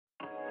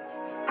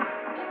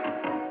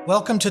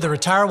Welcome to the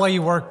Retire While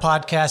You Work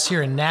podcast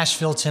here in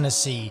Nashville,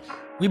 Tennessee.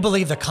 We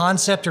believe the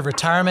concept of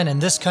retirement in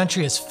this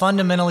country is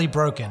fundamentally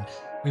broken.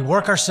 We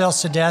work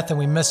ourselves to death and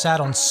we miss out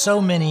on so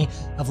many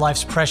of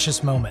life's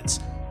precious moments.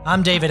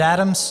 I'm David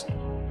Adams.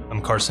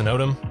 I'm Carson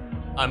Odom.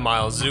 I'm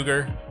Myles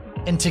Zuger.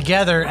 And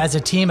together, as a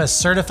team of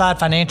certified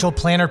financial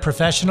planner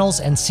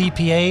professionals and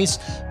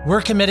CPAs,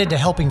 we're committed to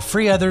helping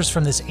free others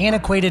from this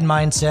antiquated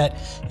mindset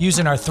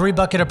using our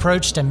three-bucket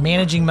approach to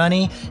managing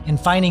money and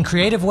finding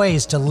creative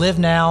ways to live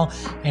now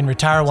and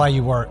retire while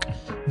you work.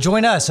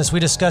 Join us as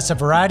we discuss a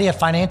variety of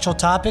financial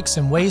topics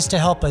and ways to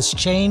help us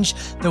change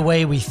the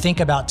way we think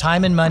about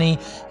time and money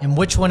and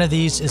which one of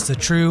these is the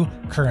true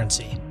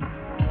currency.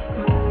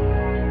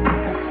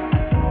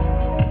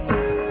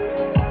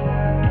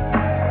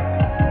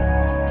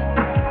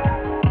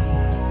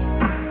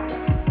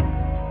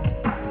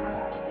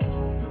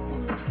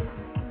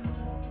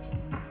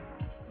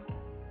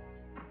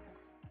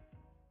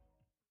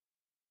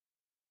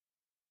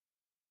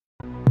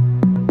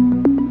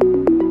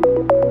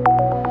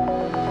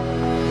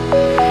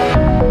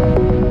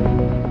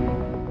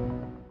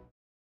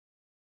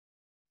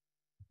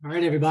 All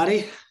right,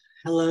 everybody.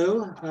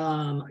 Hello.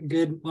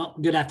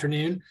 Good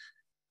afternoon.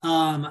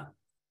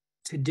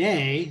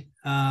 Today,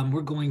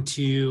 we're going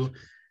to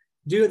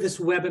do this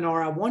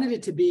webinar. I wanted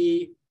it to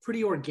be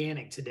pretty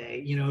organic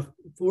today. You know,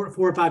 four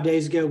or 5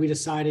 days ago, we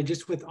decided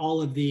just with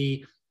all of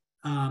the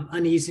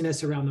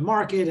uneasiness around the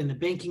market and the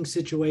banking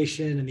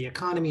situation and the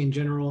economy in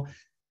general,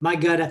 my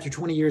gut after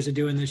 20 years of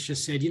doing this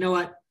just said, you know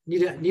what,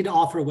 need to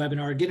offer a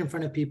webinar, get in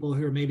front of people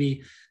who are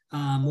maybe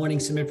wanting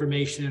some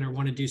information or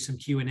want to do some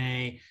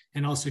Q&A,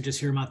 and also just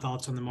hear my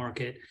thoughts on the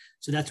market.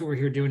 So that's what we're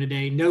here doing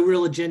today. No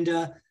real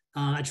agenda.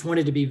 I just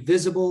wanted to be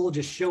visible,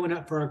 just showing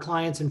up for our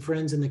clients and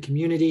friends in the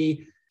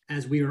community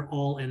as we are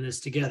all in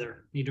this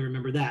together. Need to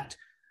remember that.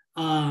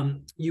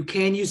 You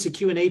can use the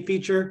Q&A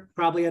feature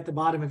probably at the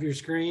bottom of your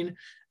screen,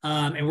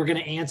 and we're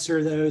going to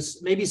answer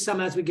those, maybe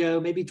some as we go,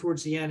 maybe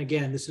towards the end.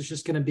 Again, this is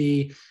just going to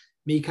be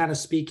me kind of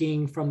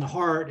speaking from the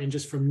heart and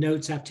just from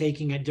notes I've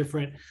taken at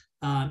different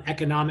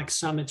economic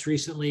summits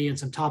recently and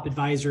some top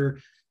advisor,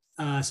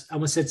 I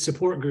almost said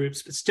support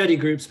groups, but study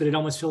groups, but it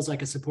almost feels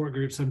like a support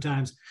group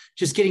sometimes,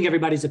 just getting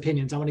everybody's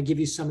opinions. I want to give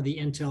you some of the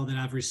intel that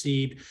I've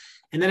received.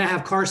 And then I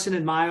have Carson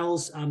and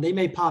Myles. They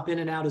may pop in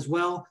and out as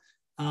well.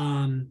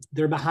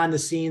 They're behind the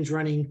scenes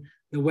running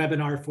the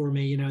webinar for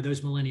me. You know,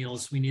 those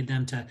millennials, we need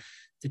them to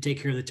take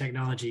care of the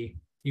technology.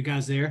 You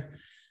guys there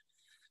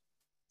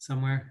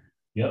somewhere?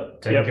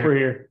 Yep, we're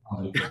here.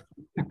 All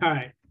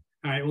right.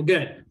 Well,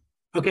 good.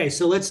 Okay,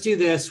 so let's do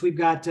this. We've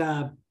got,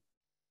 and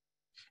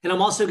I'm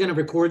also going to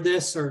record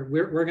this, or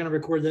we're going to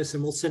record this,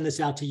 and we'll send this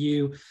out to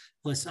you,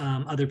 plus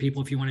other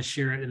people if you want to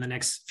share it in the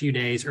next few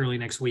days, early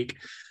next week.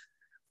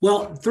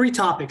 Well, 3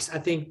 topics. I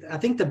think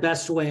the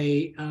best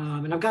way,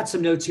 and I've got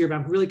some notes here, but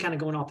I'm really kind of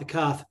going off the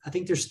cuff. I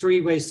think there's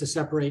 3 ways to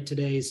separate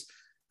today's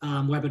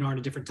webinar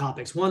into different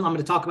topics. One, I'm going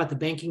to talk about the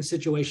banking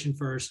situation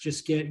first,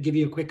 just give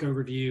you a quick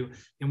overview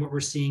and what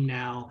we're seeing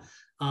now.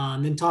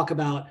 Then talk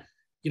about,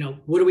 you know,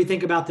 what do we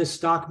think about this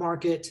stock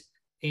market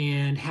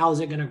and how is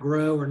it going to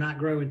grow or not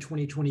grow in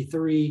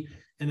 2023?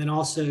 And then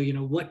also, you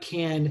know, what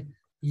can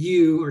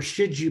you or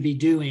should you be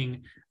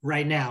doing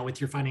right now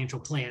with your financial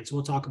plan? So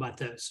we'll talk about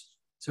those.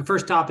 So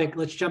first topic,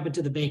 let's jump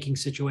into the banking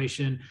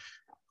situation.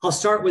 I'll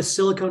start with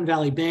Silicon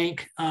Valley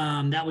Bank.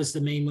 That was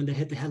the main one that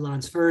hit the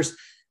headlines first.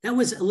 That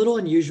was a little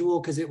unusual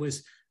because it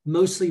was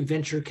mostly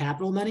venture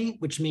capital money,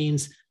 which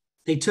means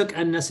they took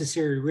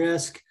unnecessary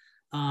risk.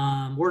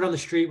 Word on the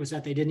street was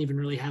that they didn't even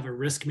really have a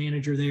risk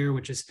manager there,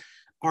 which is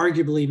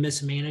arguably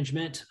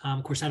mismanagement.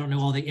 Of course, I don't know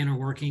all the inner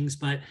workings,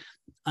 but,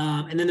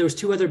 and then there was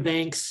 2 other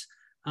banks,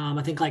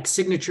 I think like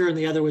Signature, and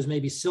the other was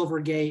maybe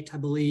Silvergate, I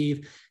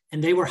believe.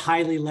 And they were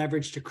highly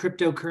leveraged to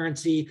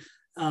cryptocurrency,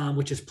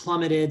 which has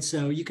plummeted.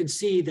 So you can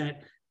see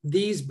that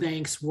these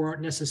banks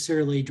weren't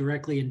necessarily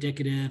directly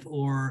indicative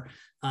or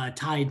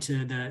tied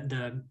to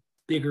the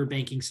bigger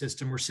banking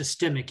system, or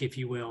systemic, if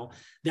you will,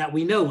 that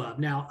we know of.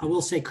 Now, I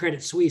will say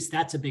Credit Suisse,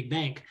 that's a big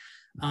bank.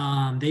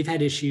 They've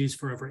had issues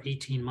for over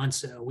 18 months.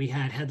 So we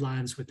had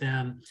headlines with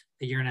them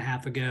a year and a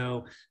half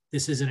ago.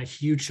 This isn't a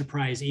huge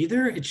surprise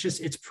either.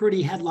 It's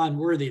pretty headline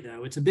worthy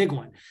though. It's a big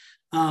one.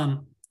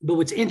 But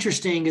what's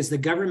interesting is the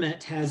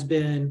government has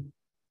been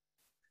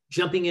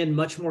jumping in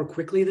much more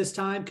quickly this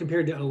time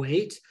compared to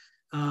 2008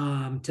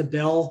 to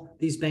bail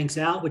these banks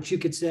out, which you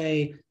could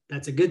say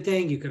that's a good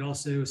thing. You could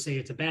also say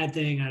it's a bad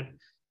thing.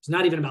 It's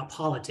not even about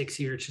politics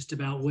here. It's just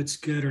about what's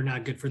good or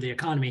not good for the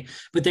economy.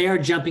 But they are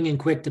jumping in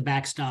quick to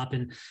backstop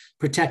and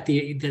protect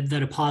the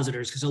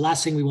depositors, because the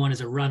last thing we want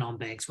is a run on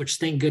banks, which,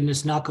 thank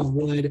goodness, knock on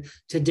wood,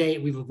 to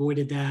date, we've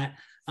avoided that.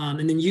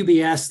 And then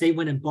UBS, they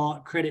went and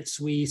bought Credit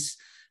Suisse.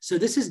 So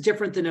this is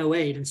different than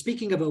 2008. And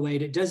speaking of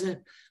 2008, it doesn't,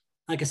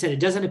 like I said, it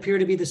doesn't appear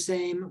to be the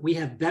same. We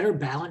have better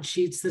balance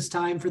sheets this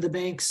time for the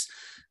banks.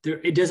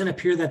 It doesn't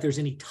appear that there's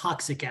any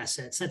toxic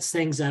assets. That's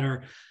things that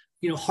are,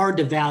 hard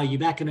to value.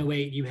 Back in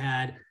 2008, you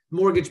had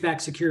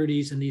mortgage-backed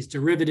securities and these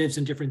derivatives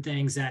and different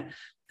things that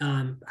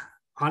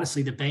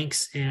honestly, the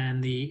banks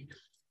and the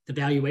the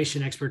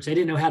valuation experts, they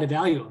didn't know how to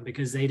value them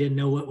because they didn't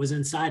know what was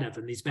inside of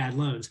them, these bad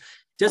loans.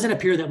 It doesn't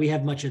appear that we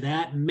have much of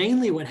that.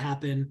 Mainly what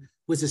happened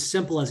was as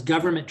simple as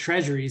government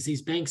treasuries.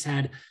 These banks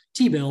had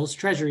T-bills,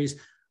 treasuries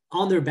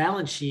on their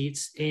balance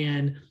sheets.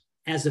 And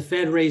as the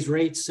Fed raised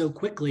rates so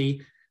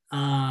quickly,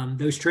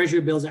 those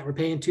treasury bills that were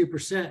paying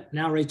 2%,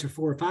 now rates are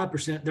 4 or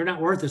 5%, they're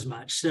not worth as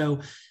much. So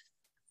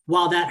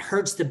while that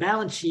hurts the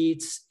balance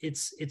sheets,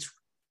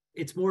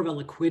 it's more of a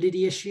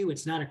liquidity issue.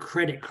 It's not a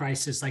credit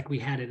crisis like we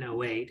had in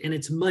 2008. And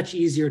it's much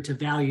easier to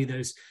value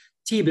those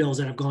T-bills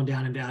that have gone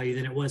down in value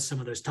than it was some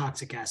of those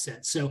toxic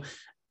assets. So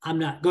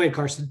go ahead,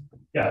 Carson.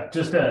 Yeah,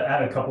 just to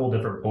add a couple of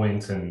different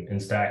points and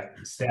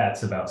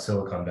stats about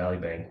Silicon Valley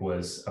Bank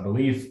was, I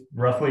believe,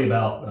 roughly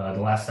about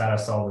the last stat I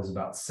saw was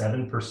about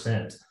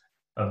 7%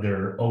 of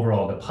their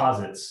overall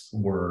deposits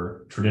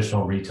were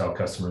traditional retail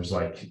customers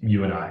like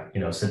you and I,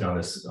 sitting on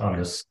this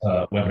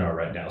webinar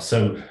right now.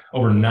 So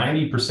over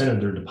 90% of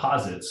their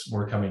deposits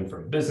were coming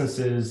from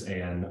businesses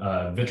and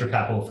venture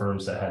capital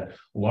firms that had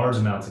large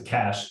amounts of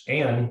cash,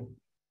 and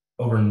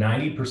over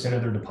 90%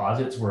 of their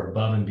deposits were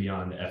above and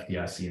beyond the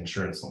FDIC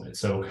insurance limit.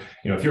 So,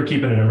 if you're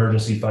keeping an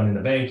emergency fund in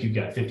the bank, you've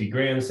got 50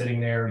 grand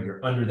sitting there,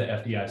 you're under the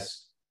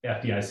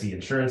FDIC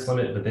insurance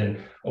limit, but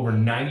then over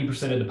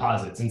 90% of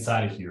deposits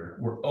inside of here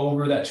were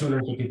over that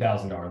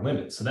 $250,000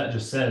 limit. So that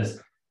just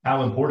says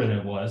how important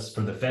it was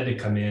for the Fed to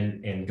come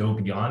in and go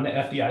beyond the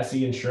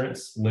FDIC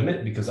insurance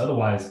limit, because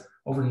otherwise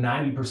over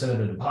 90% of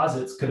the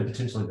deposits could have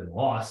potentially been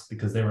lost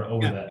because they were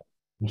over that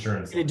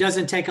insurance. It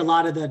doesn't take a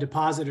lot of the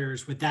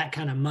depositors with that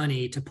kind of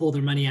money to pull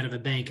their money out of a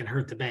bank and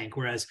hurt the bank.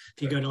 Whereas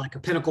if you go to like a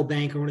Pinnacle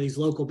Bank or one of these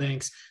local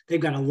banks, they've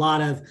got a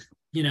lot of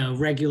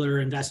regular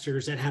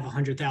investors that have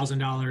 $100,000,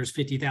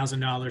 $50,000,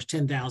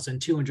 $10,000,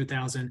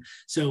 $200,000.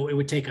 So it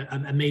would take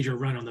a major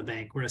run on the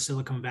bank. Whereas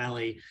Silicon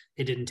Valley,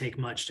 it didn't take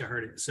much to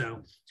hurt it.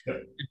 So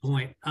good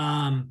point.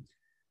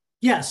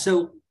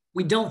 So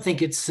we don't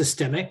think it's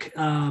systemic,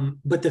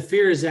 but the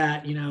fear is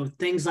that,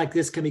 things like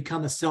this can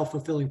become a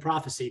self-fulfilling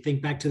prophecy.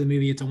 Think back to the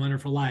movie, It's a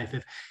Wonderful Life.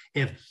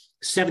 If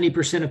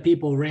 70% of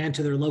people ran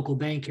to their local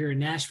bank here in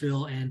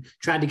Nashville and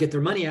tried to get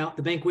their money out,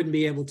 the bank wouldn't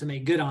be able to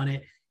make good on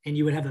it, and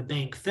you would have a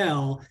bank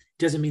fail.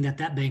 Doesn't mean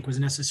that bank was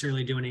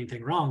necessarily doing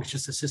anything wrong. It's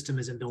just the system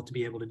isn't built to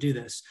be able to do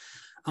this.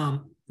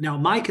 Now,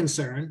 my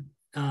concern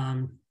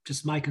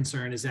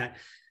is that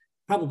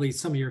probably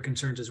some of your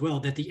concerns as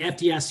well, that the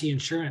FDIC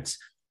insurance,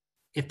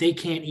 if they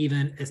can't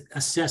even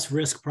assess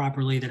risk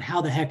properly, then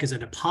how the heck is a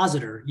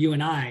depositor, you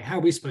and I, how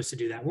are we supposed to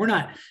do that?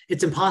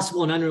 It's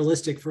impossible and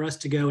unrealistic for us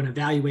to go and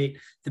evaluate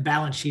the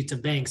balance sheets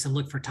of banks and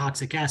look for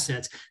toxic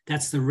assets.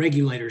 That's the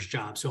regulator's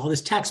job. So all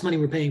this tax money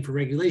we're paying for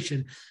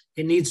regulation,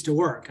 it needs to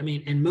work.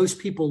 And most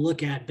people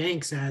look at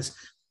banks as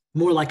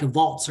more like a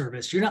vault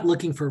service. You're not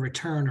looking for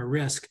return or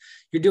risk.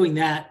 You're doing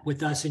that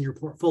with us in your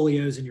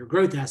portfolios and your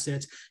growth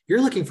assets.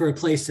 You're looking for a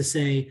place to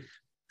say,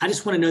 I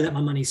just want to know that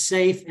my money's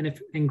safe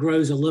and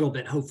grows a little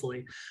bit,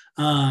 hopefully.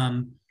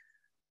 Now,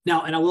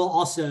 and I will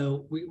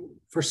also,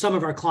 for some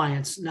of our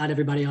clients, not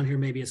everybody on here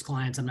maybe is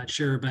clients, I'm not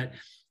sure, but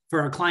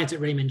for our clients at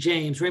Raymond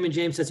James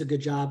does a good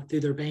job through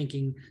their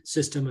banking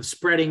system of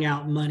spreading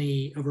out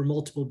money over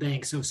multiple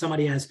banks. So if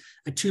somebody has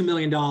a $2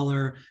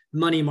 million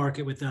money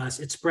market with us,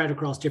 it's spread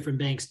across different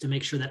banks to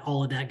make sure that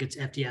all of that gets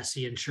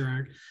FDIC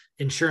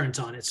insurance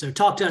on it. So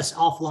talk to us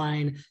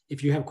offline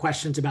if you have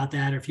questions about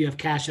that, or if you have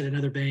cash at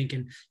another bank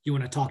and you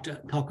want to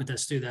talk with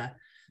us through that.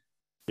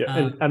 Yeah,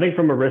 and I think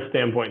from a risk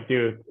standpoint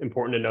too, it's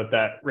important to note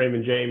that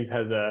Raymond James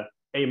has a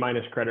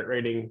A- credit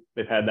rating.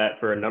 They've had that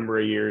for a number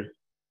of years.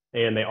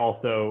 And they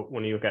also,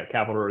 when you look at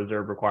capital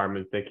reserve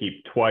requirements, they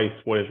keep twice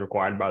what is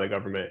required by the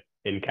government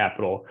in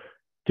capital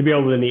to be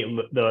able to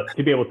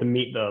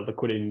meet the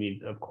liquidity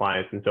needs of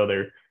clients. And so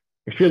they're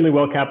extremely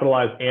well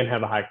capitalized and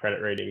have a high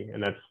credit rating.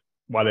 And that's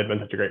why they've been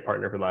such a great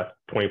partner for the last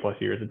 20 plus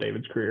years of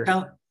David's career.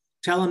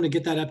 Tell them to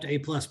get that up to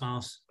A+,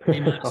 Myles.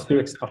 I'll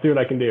see what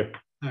I can do.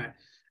 All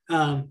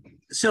right.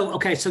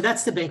 So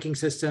that's the banking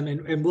system,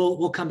 and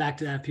we'll come back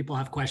to that if people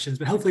have questions,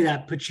 but hopefully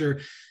that puts your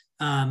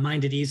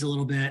mind at ease a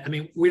little bit.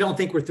 We don't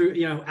think we're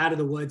through, out of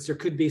the woods. There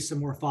could be some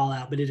more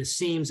fallout, but it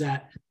seems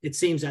that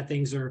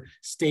things are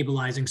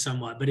stabilizing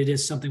somewhat, but it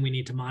is something we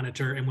need to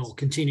monitor, and we'll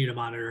continue to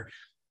monitor.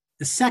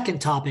 The second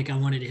topic I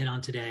wanted to hit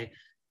on today,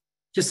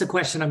 just a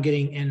question I'm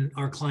getting in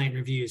our client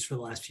reviews for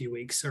the last few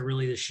weeks, or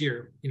really this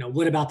year.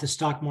 What about the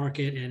stock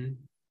market? And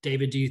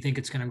David, do you think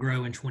it's going to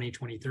grow in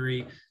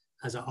 2023?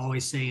 As I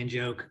always say and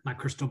joke, my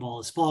crystal ball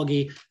is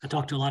foggy. I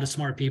talk to a lot of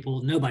smart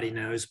people. Nobody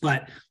knows,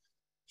 but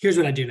here's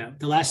what I do know.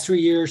 The last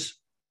 3 years,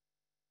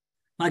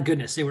 my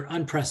goodness, they were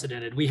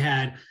unprecedented. We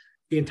had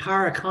the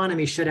entire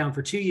economy shut down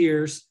for 2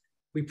 years.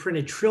 We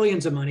printed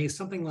trillions of money,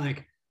 something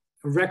like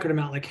a record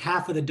amount, like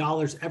half of the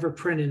dollars ever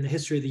printed in the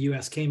history of the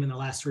US came in the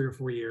last 3 or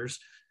 4 years.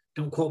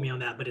 Don't quote me on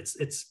that, but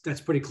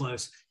that's pretty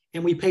close.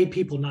 And we paid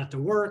people not to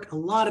work. A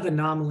lot of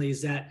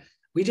anomalies that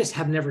we just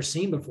have never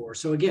seen before.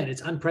 So again,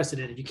 it's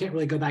unprecedented. You can't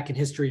really go back in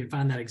history and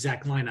find that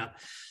exact lineup.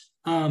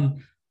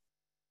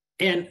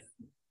 And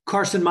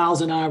Carson,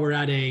 Myles, and I were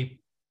at a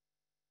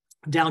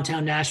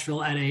downtown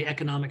Nashville at a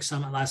economic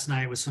summit last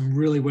night with some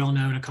really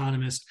well-known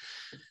economists.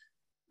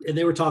 And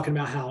they were talking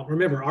about how,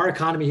 remember, our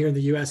economy here in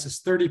the US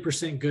is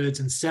 30% goods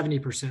and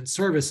 70%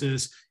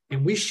 services.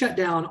 And we shut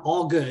down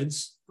all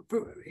goods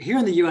here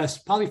in the US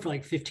probably for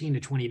like 15 to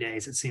 20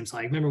 days, it seems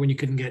like. Remember when you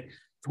couldn't get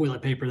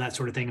toilet paper, that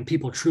sort of thing, and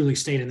people truly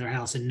stayed in their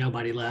house and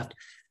nobody left.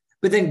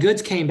 But then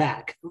goods came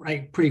back,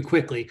 right, pretty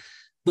quickly.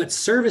 But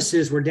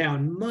services were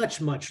down much,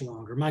 much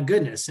longer. My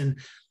goodness. And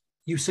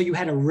so you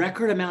had a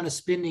record amount of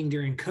spending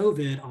during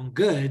COVID on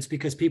goods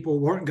because people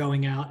weren't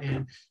going out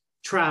and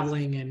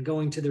traveling and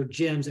going to their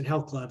gyms and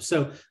health clubs.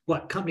 So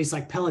what companies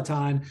like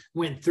Peloton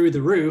went through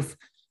the roof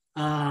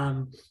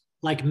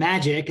like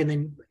magic. And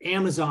then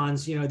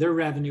Amazon's, their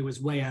revenue was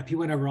way up. He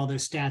went over all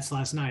those stats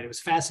last night. It was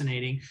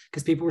fascinating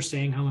because people were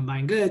staying home and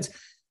buying goods.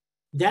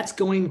 That's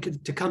going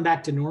to come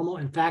back to normal.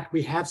 In fact,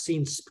 we have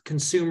seen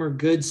consumer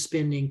goods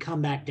spending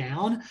come back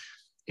down,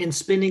 and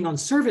spending on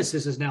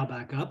services is now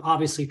back up.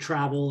 Obviously,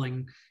 travel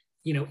and,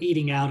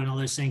 eating out and all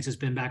those things has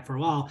been back for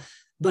a while,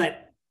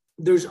 but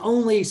there's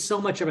only so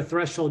much of a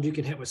threshold you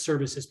can hit with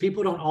services.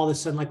 People don't all of a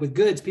sudden, like with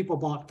goods, people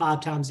bought 5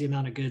 times the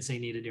amount of goods they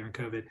needed during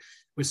COVID.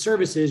 With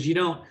services,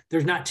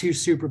 there's not 2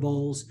 Super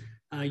Bowls.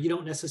 You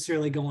don't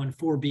necessarily go on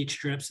 4 beach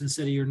trips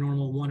instead of your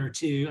normal 1 or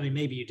 2. I mean,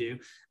 maybe you do,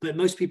 but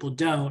most people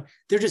don't.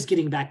 They're just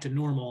getting back to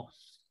normal.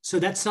 So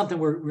that's something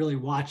we're really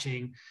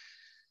watching.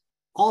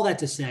 All that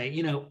to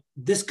say,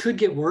 this could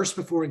get worse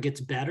before it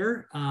gets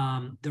better.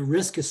 The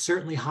risk is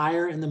certainly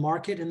higher in the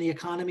market and the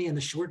economy in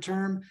the short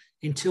term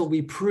until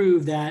we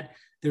prove that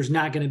there's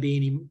not going to be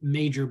any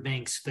major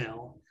banks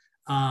fail.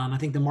 I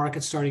think the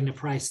market's starting to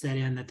price that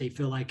in, that they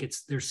feel like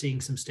they're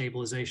seeing some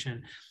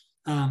stabilization.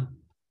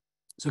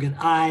 So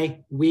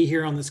again, we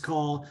here on this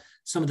call,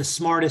 some of the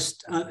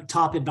smartest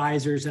top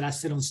advisors that I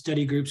sit on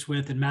study groups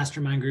with and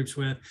mastermind groups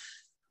with,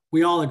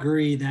 we all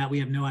agree that we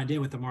have no idea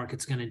what the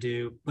market's going to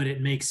do, but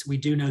we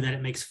do know that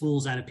it makes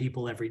fools out of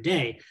people every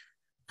day.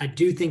 I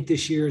do think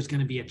this year is going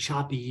to be a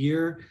choppy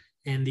year,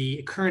 and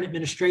the current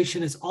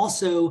administration is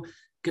also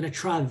going to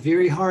try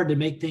very hard to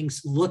make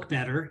things look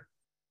better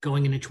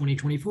going into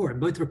 2024. And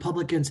both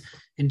Republicans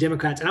and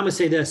Democrats, and I'm going to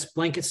say this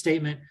blanket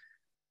statement,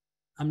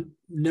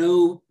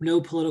 no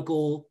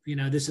political,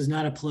 this is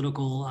not a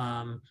political,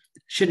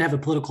 shouldn't have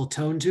a political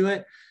tone to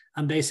it.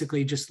 I'm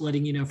basically just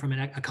letting you know from an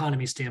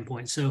economy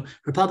standpoint. So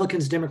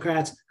Republicans,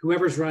 Democrats,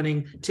 whoever's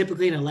running,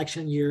 typically an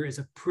election year is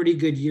a pretty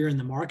good year in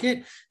the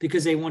market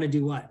because they want to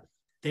do what?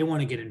 They want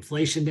to get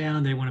inflation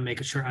down. They want to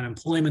make sure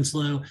unemployment's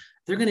low.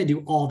 They're going to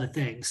do all the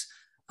things,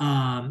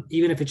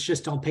 even if it's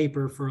just on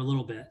paper for a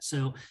little bit.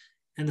 So,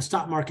 and the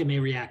stock market may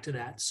react to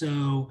that.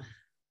 So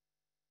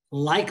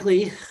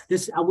likely,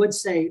 this is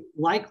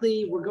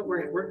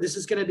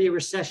going to be a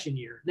recession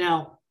year.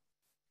 Now,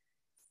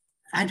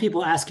 I had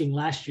people asking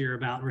last year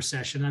about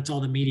recession. That's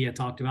all the media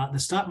talked about. The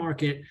stock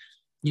market,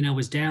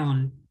 was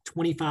down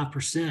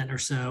 25% or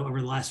so over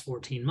the last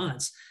 14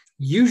 months.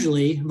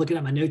 Usually, looking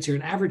at my notes here,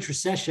 an average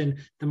recession,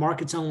 the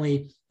markets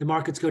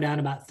go down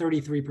about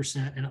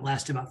 33% and it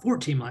lasts about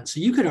 14 months.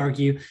 So you could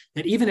argue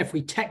that even if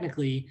we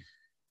technically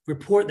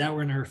report that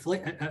we're in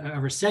a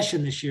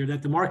recession this year,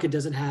 that the market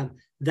doesn't have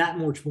that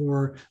much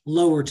more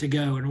lower to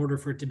go in order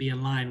for it to be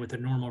in line with a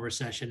normal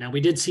recession. Now, we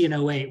did see in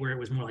 08 where it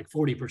was more like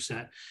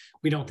 40%.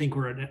 We don't think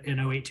we're in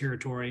 08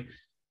 territory.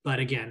 But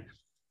again,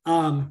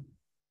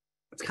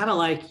 it's kind of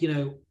like,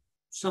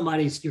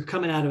 you're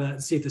coming out of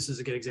let's see if this is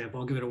a good example.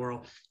 I'll give it a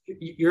whirl.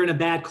 You're in a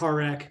bad car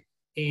wreck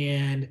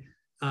and,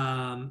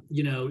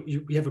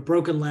 you have a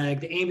broken leg.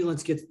 The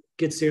ambulance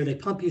gets there. They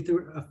pump you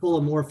through full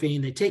of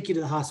morphine. They take you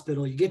to the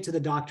hospital. You get to the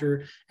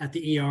doctor at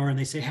the ER and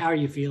they say, how are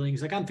you feeling?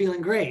 He's like, I'm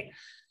feeling great.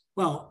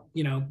 Well,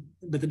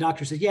 but the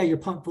doctor says, yeah, you're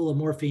pumped full of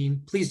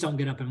morphine. Please don't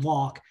get up and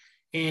walk.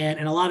 And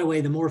in a lot of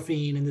ways, the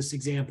morphine in this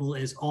example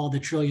is all the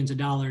trillions of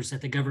dollars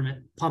that the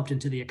government pumped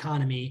into the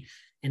economy,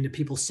 into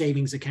people's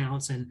savings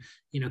accounts and,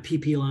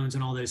 PP loans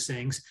and all those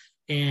things.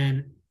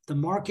 And the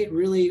market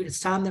really, it's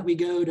time that we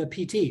go to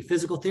PT,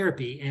 physical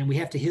therapy, and we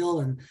have to heal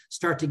and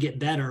start to get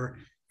better.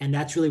 And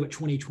that's really what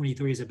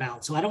 2023 is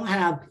about. So I don't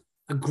have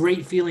a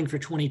great feeling for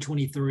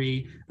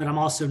 2023, but I'm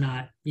also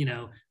not,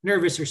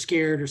 nervous or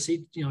scared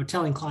or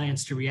telling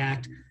clients to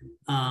react,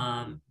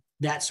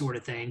 that sort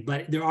of thing.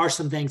 But there are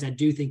some things I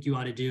do think you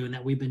ought to do and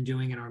that we've been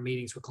doing in our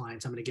meetings with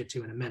clients I'm going to get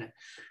to in a minute.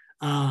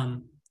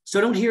 So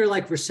don't hear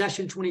like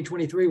recession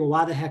 2023. Well,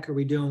 why the heck are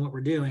we doing what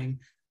we're doing?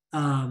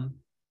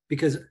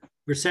 Because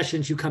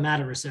recessions, you come out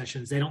of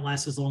recessions. They don't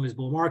last as long as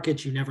bull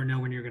markets. You never know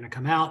when you're going to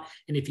come out.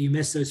 And if you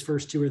miss those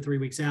first 2 or 3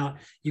 weeks out,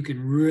 you can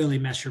really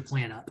mess your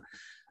plan up.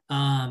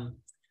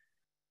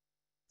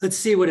 Let's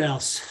see what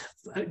else.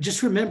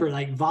 Just remember,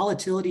 like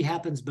volatility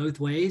happens both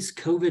ways.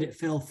 COVID, it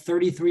fell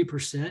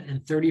 33% in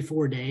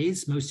 34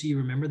 days. Most of you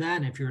remember that.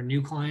 And if you're a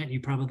new client, you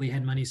probably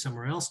had money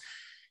somewhere else.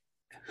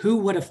 Who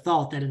would have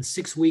thought that in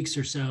 6 weeks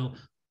or so,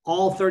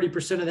 all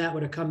 30% of that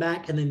would have come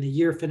back and then the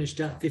year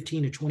finished up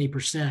 15 to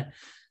 20%.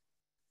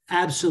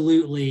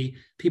 Absolutely,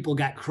 people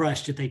got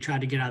crushed if they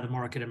tried to get out of the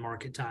market in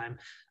market time.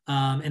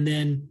 And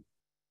then,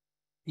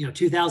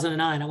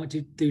 2009, I went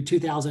through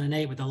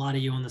 2008 with a lot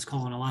of you on this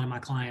call and a lot of my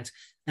clients.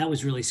 That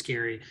was really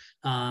scary.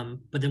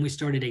 But then we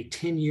started a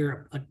 10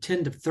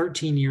 to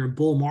 13 year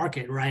bull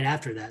market right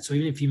after that. So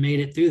even if you made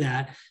it through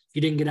that, if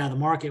you didn't get out of the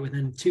market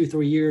within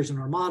 2-3 years in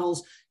our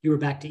models, you were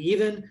back to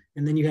even.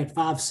 And then you had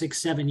 5,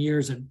 6, 7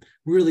 years of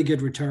really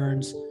good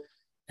returns.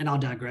 And I'll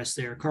digress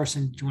there.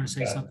 Carson, do you want to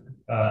say something?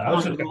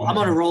 I'm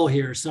on a roll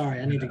here. Sorry,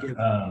 I need to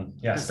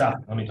give. Stop.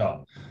 Let me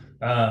talk.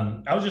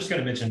 I was just going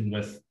to mention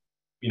with,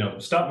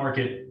 stock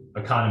market,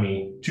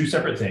 economy, two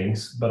separate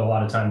things, but a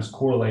lot of times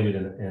correlated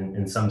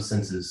in some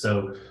senses.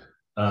 So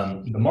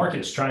the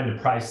market's trying to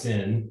price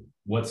in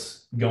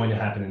what's going to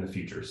happen in the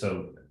future.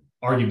 So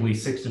arguably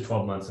 6 to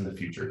 12 months in the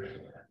future.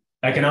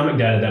 Economic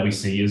data that we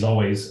see is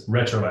always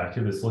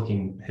retroactive. It's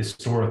looking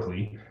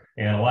historically.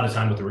 And a lot of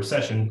time with the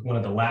recession, one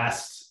of the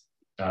last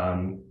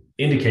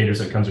indicators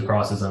that comes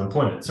across is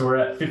unemployment. So we're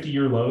at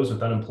 50-year lows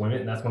with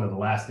unemployment, and that's one of the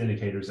last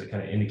indicators that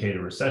kind of indicate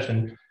a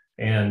recession.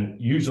 And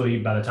usually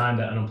by the time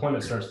that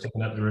unemployment starts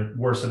ticking up, the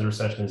worst of the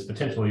recession is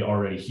potentially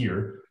already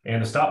here.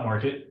 And the stock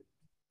market,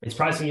 it's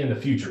pricing in the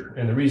future.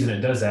 And the reason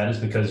it does that is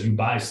because you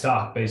buy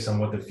stock based on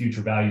what the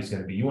future value is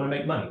going to be. You want to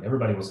make money.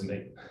 Everybody wants to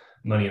make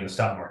money in the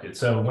stock market.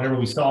 So whenever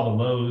we saw the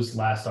lows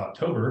last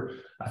October,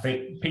 I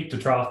think peak to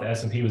trough, the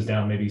S&P was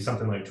down maybe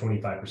something like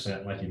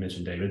 25%, like you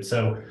mentioned, David.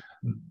 So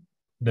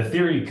the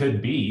theory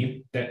could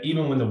be that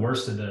even when the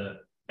worst of the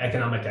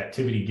economic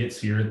activity gets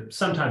here,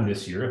 sometime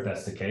this year, if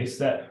that's the case,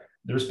 that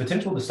there's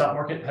potential the stock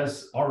market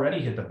has already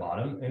hit the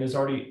bottom and is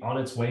already on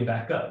its way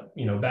back up.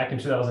 Back in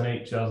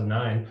 2008,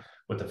 2009,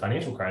 with the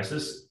financial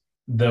crisis,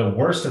 the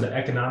worst of the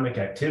economic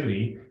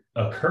activity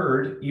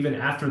occurred even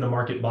after the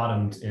market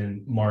bottomed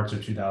in March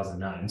of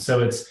 2009. So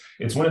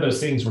it's one of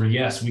those things where,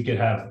 yes, we could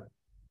have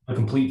a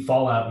complete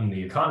fallout in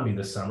the economy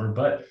this summer,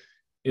 but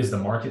is the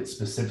market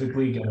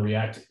specifically going to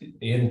react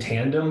in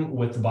tandem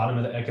with the bottom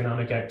of the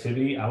economic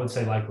activity? I would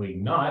say likely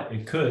not.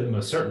 It could,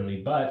 most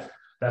certainly, but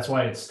that's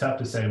why it's tough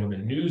to say when the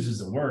news is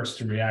the worst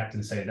to react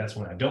and say that's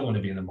when I don't want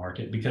to be in the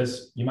market,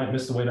 because you might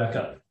miss the way back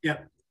up. Yeah.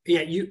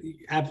 Yeah, you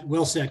have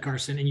well said,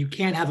 Carson. And you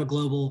can't have a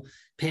global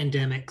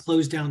pandemic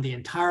close down the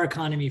entire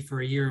economy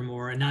for a year or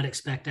more and not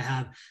expect to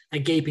have a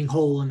gaping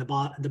hole in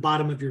the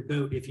bottom of your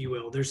boat, if you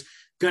will. There's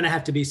going to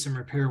have to be some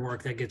repair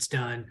work that gets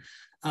done.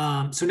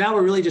 So now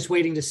we're really just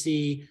waiting to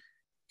see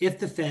if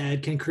the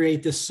Fed can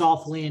create this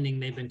soft landing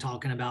they've been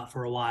talking about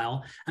for a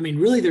while. I mean,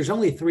 really, there's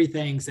only 3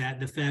 things that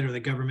the Fed or the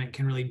government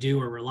can really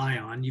do or rely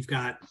on. You've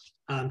got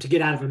to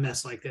get out of a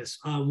mess like this.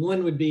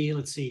 One would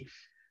be,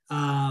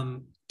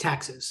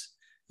 taxes.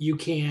 You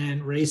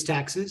can raise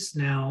taxes.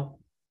 Now,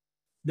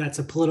 that's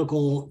a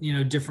political,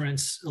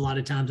 difference. A lot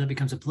of times that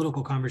becomes a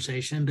political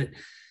conversation, but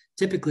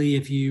typically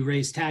if you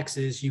raise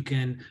taxes, you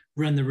can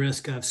run the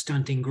risk of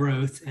stunting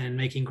growth and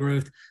making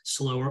growth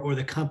slower, or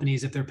the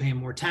companies, if they're paying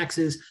more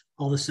taxes,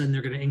 all of a sudden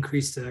they're going to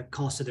increase the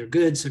cost of their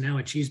goods. So now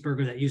a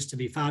cheeseburger that used to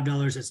be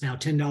 $5, it's now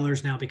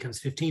 $10, now it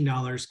becomes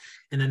 $15.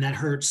 And then that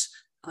hurts,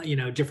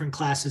 different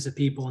classes of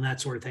people and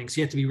that sort of thing. So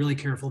you have to be really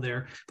careful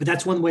there, but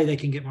that's one way they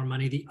can get more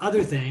money. The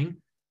other thing,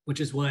 which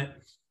is what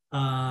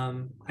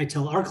I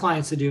tell our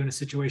clients to do in a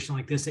situation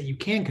like this that you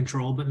can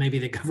control, but maybe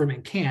the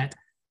government can't,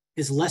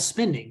 is less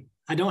spending.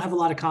 I don't have a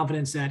lot of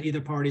confidence that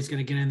either party is going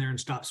to get in there and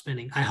stop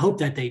spending. I hope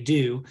that they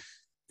do.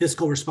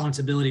 Fiscal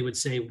responsibility would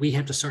say we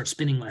have to start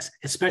spending less,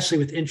 especially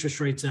with interest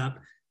rates up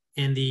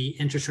and the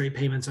interest rate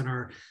payments on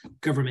our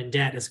government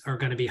debt are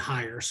going to be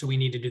higher. So we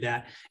need to do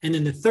that. And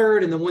then the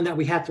third, and the one that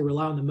we have to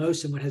rely on the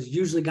most, and what has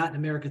usually gotten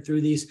America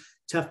through these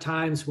tough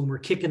times when we're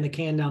kicking the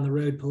can down the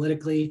road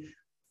politically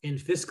and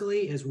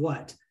fiscally, is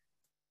what?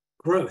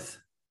 Growth,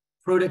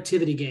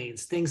 productivity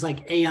gains, things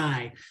like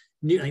AI,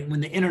 like when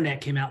the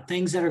internet came out,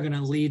 things that are going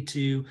to lead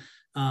to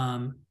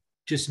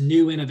just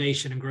new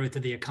innovation and growth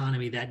of the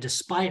economy, that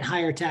despite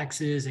higher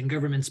taxes and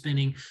government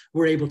spending,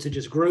 we're able to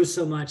just grow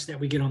so much that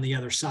we get on the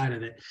other side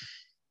of it.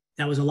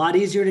 That was a lot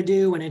easier to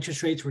do when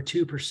interest rates were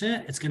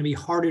 2%. It's going to be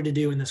harder to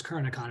do in this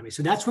current economy.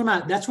 So that's where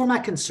my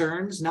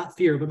concerns, not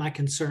fear, but my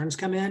concerns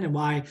come in, and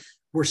why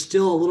we're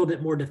still a little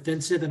bit more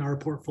defensive in our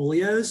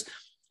portfolios,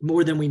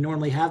 more than we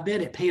normally have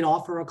been. It paid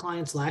off for our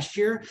clients last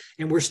year,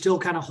 and we're still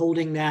kind of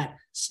holding that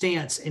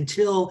stance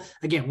until,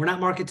 again, we're not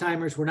market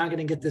timers. We're not going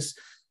to get this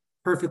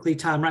perfectly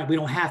timed right. We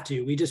don't have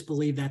to. We just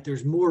believe that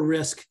there's more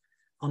risk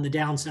on the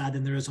downside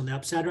than there is on the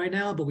upside right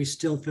now, but we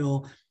still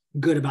feel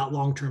good about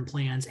long-term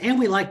plans. And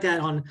we like that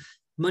on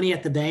money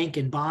at the bank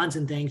and bonds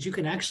and things. You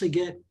can actually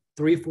get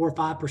 3, 4,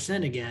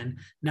 5% again,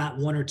 not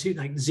 1 or 2,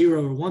 like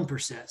 0 or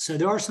 1%. So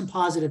there are some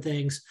positive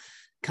things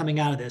coming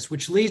out of this,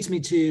 which leads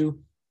me to,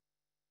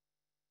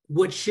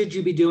 what should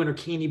you be doing or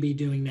can you be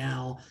doing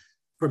now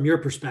from your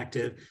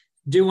perspective?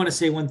 Do want to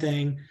say one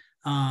thing.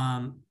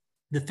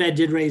 The Fed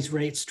did raise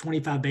rates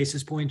 25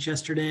 basis points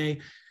yesterday.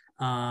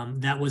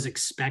 That was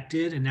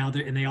expected. And now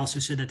they also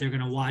said that they're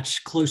going to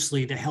watch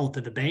closely the health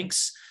of the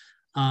banks.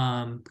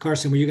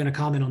 Carson, were you going to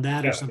comment on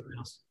that or something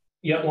else?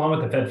 Yeah, along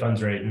with the Fed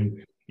funds rate.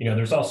 And,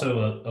 there's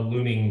also a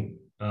looming,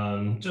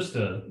 just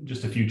a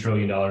few $1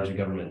 trillion of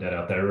government debt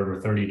out there,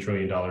 over $30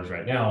 trillion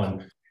right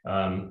now.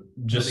 And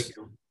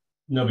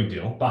no big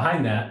deal.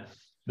 Behind that,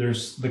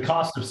 there's the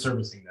cost of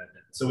servicing that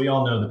debt. So we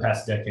all know the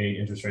past decade,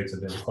 interest rates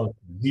have been close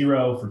to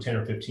zero for 10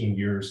 or 15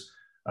 years.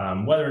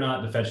 Whether or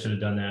not the Fed should have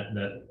done that,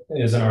 that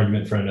is an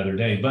argument for another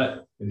day.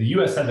 But the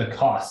U.S. has a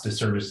cost to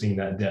servicing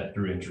that debt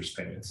through interest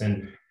payments.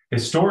 And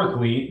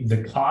historically,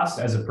 the cost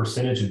as a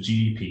percentage of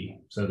GDP,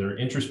 so their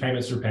interest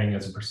payments they're paying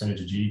as a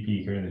percentage of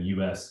GDP here in the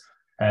U.S.,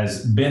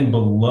 has been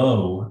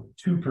below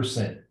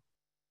 2%.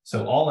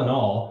 So all in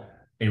all,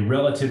 a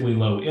relatively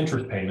low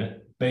interest payment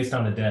based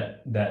on the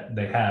debt that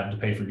they have to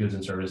pay for goods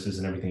and services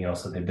and everything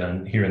else that they've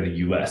done here in the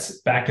U.S.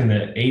 Back in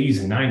the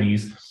 80s and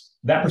 90s,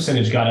 that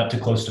percentage got up to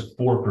close to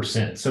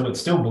 4%. So it's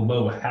still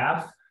below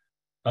half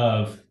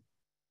of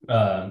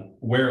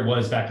where it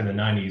was back in the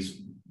 90s,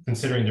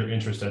 considering their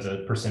interest as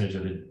a percentage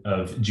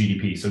of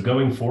GDP. So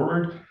going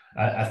forward,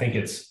 I think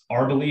it's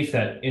our belief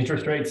that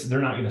interest rates,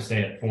 they're not going to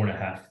stay at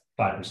 4.5%,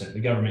 5%. The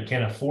government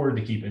can't afford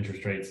to keep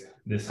interest rates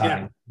this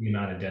high, the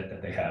amount of debt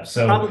that they have.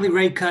 So probably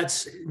rate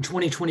cuts in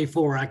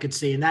 2024, I could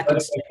see, and that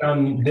could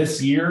come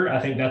this year. I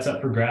think that's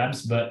up for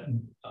grabs, but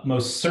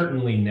most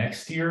certainly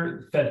next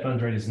year, Fed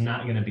funds rate is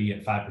not going to be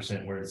at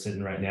 5% where it's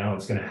sitting right now.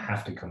 It's going to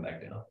have to come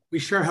back down. We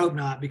sure hope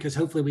not, because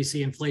hopefully we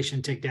see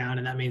inflation tick down,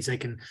 and that means they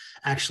can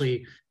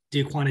actually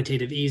do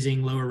quantitative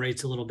easing, lower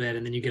rates a little bit,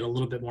 and then you get a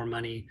little bit more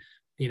money,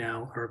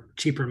 or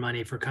cheaper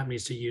money for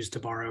companies to use to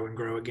borrow and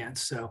grow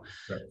against. So,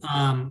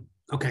 right.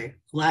 Okay,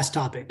 last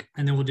topic,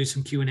 and then we'll do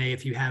some Q&A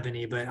if you have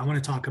any, but I want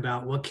to talk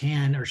about what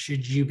can or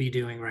should you be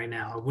doing right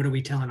now? What are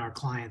we telling our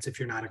clients if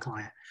you're not a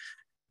client?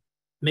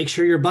 Make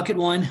sure you're bucket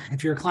one.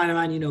 If you're a client of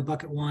mine,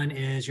 bucket one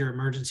is your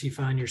emergency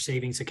fund, your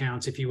savings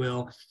accounts, if you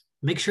will.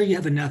 Make sure you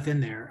have enough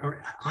in there,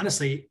 or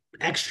honestly,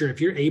 extra.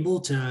 If you're able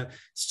to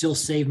still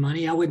save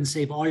money, I wouldn't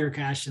save all your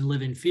cash and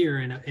live in fear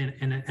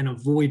and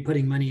avoid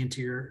putting money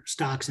into your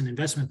stocks and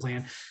investment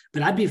plan.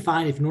 But I'd be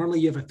fine if normally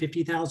you have a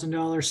 $50,000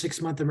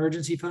 6-month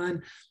emergency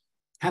fund,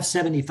 have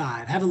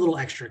 75, have a little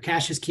extra.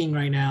 Cash is king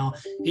right now,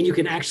 and you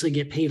can actually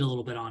get paid a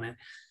little bit on it.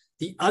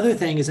 The other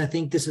thing is, I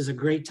think this is a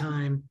great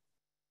time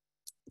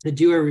to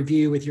do a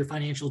review with your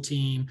financial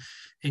team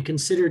and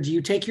consider, do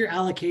you take your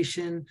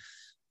allocation,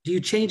 do you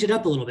change it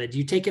up a little bit? Do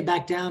you take it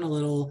back down a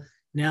little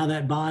now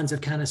that bonds have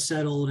kind of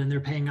settled and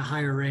they're paying a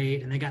higher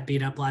rate and they got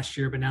beat up last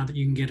year, but now that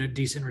you can get a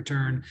decent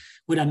return?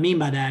 What I mean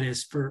by that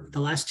is, for the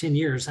last 10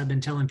 years, I've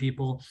been telling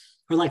people,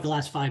 or like the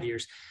last 5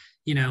 years,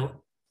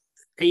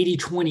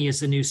 80-20 is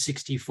the new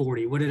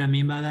 60-40. What did I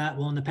mean by that?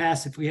 Well, in the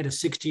past, if we had a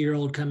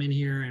 60-year-old come in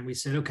here and we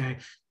said, okay,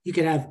 you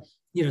could have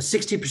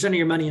 60% of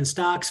your money in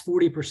stocks,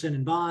 40%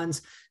 in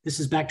bonds. This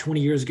is back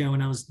 20 years ago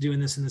when I was doing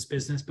this in this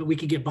business, but we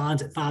could get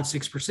bonds at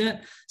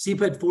 5-6%. So you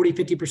put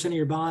 40-50% of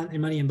your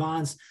money in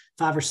bonds,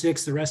 5 or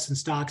 6, the rest in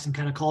stocks, and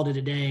kind of called it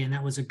a day. And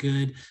that was a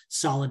good,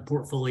 solid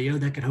portfolio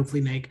that could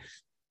hopefully make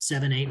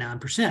 7, 8,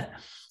 9%.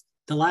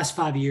 The last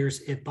 5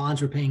 years, if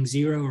bonds were paying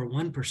 0 or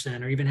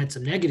 1%, or even had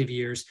some negative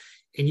years,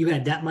 and you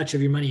had that much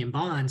of your money in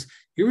bonds,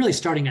 you're really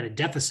starting at a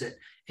deficit,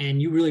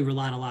 and you really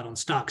relied a lot on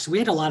stocks. So we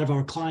had a lot of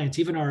our clients,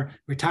 even our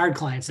retired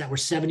clients, that were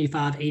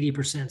 75,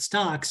 80%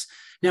 stocks.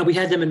 Now, we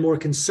had them in more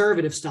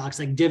conservative stocks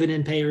like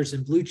dividend payers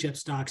and blue chip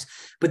stocks,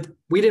 but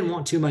we didn't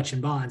want too much in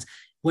bonds.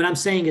 What I'm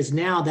saying is,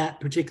 now that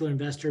particular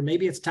investor,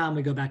 maybe it's time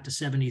we go back to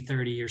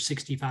 70-30 or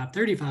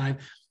 65-35,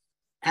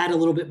 add a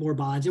little bit more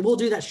bonds. And we'll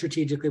do that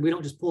strategically. We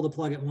don't just pull the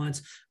plug at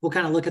once. We'll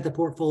kind of look at the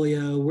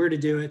portfolio, where to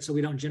do it so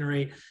we don't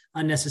generate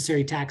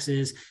unnecessary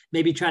taxes,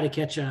 maybe try to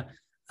catch a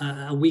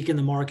week in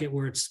the market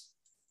where it's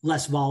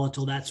less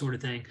volatile, that sort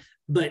of thing.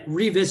 But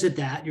revisit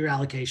your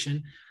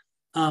allocation.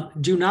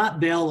 Do not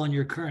bail on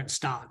your current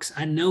stocks.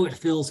 I know it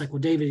feels like, well,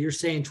 David, you're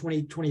saying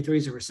 2023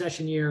 is a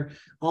recession year,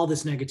 all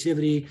this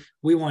negativity,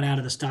 we want out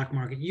of the stock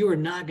market. You are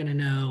not going to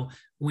know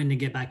when to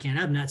get back in.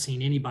 I've not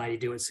seen anybody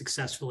do it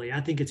successfully.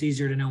 I think it's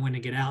easier to know when to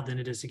get out than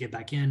it is to get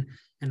back in,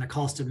 and the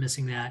cost of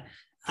missing that.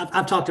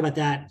 I've talked about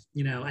that,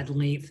 at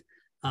length.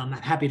 I'm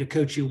happy to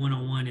coach you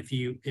one-on-one if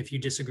you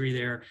disagree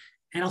there.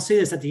 And I'll say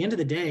this at the end of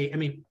the day.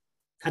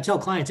 I tell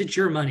clients, it's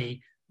your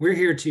money. We're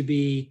here to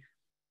be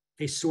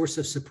a source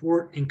of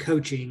support and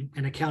coaching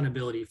and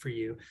accountability for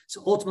you.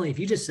 So ultimately, if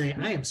you just say,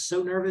 I am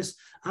so nervous,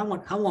 I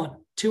want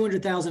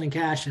 200,000 in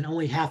cash and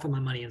only half of my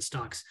money in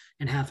stocks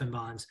and half in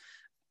bonds,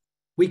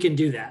 we can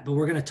do that. But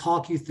we're going to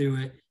talk you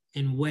through it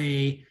and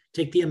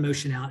take the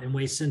emotion out and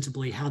weigh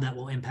sensibly how that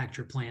will impact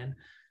your plan.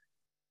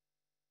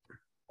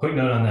 Quick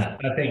note on that.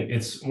 I think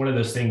it's one of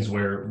those things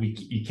where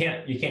you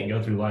can't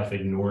go through life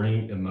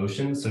ignoring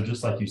emotions. So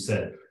just like you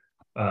said,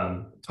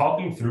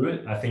 talking through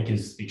it, I think,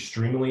 is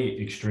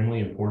extremely, extremely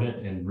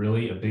important, and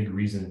really a big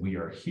reason we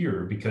are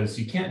here, because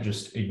you can't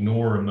just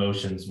ignore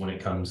emotions when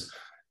it comes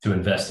to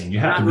investing. You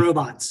have to be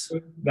robots.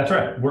 That's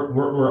right.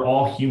 We're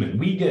all human.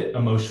 We get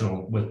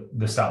emotional with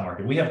the stock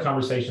market. We have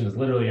conversations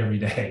literally every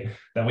day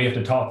that we have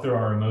to talk through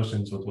our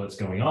emotions with what's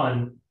going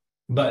on.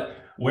 But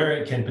where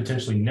it can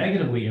potentially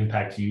negatively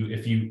impact you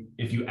if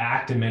you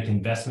act and make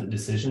investment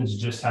decisions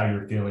just how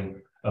you're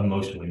feeling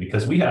emotionally,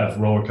 because we have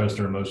roller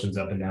coaster emotions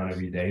up and down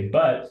every day.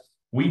 But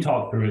we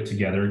talk through it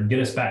together, get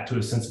us back to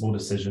a sensible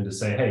decision to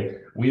say, hey,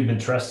 we've been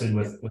trusted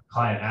with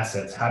client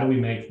assets. How do we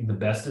make the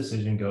best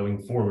decision going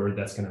forward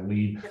that's going to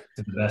lead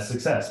to the best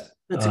success?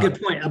 That's a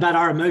good point about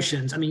our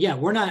emotions. I mean, yeah,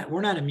 we're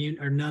not immune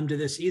or numb to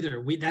this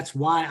either. That's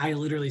why I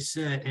literally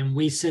sit, and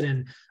we sit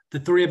in, the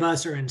three of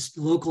us are in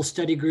local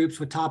study groups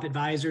with top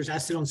advisors. I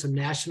sit on some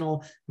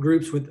national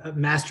groups with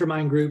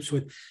mastermind groups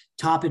with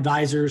top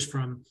advisors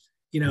from,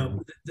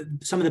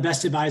 some of the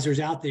best advisors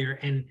out there.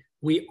 And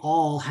we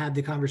all had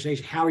the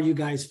conversation. How are you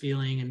guys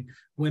feeling, and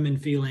women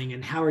feeling,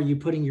 and how are you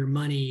putting your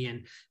money,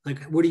 and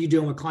like, what are you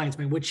doing with clients?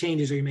 I mean, what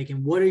changes are you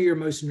making? What are your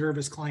most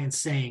nervous clients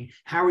saying?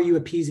 How are you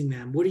appeasing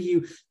them? What are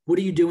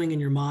you doing in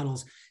your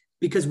models?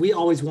 Because we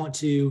always want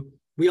to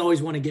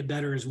get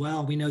better as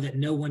well. We know that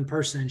no one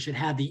person should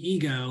have the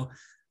ego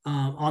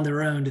on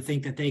their own to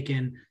think that they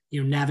can,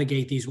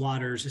 navigate these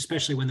waters,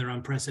 especially when they're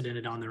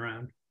unprecedented on their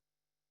own.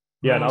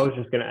 Yeah, and I was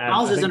just going to add,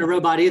 Myles isn't a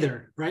robot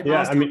either, right? Yeah,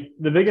 Myles? I mean,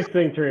 the biggest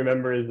thing to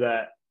remember is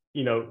that,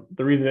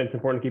 the reason it's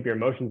important to keep your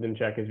emotions in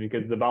check is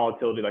because the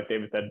volatility, like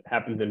David said,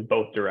 happens in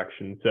both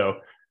directions. So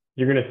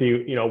you're going to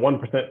see,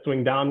 1%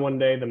 swing down one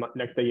day. The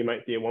next day you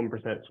might see a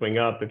 1% swing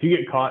up. If you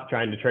get caught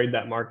trying to trade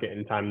that market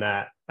and time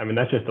that, I mean,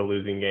 that's just a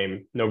losing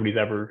game. Nobody's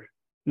ever,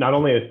 not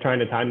only is trying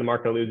to time the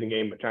market a losing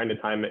game, but trying to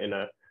time it in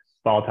a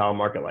volatile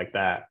market like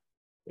that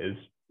is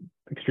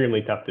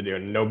extremely tough to do.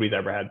 And nobody's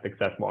ever had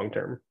success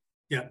long-term.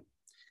 Yeah.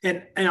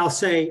 And I'll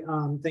say,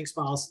 thanks,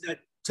 Myles,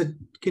 to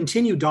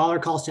continue dollar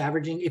cost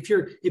averaging, if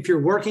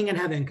you're working and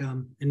have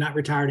income and not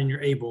retired and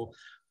you're able,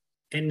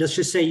 and let's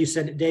just say you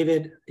said,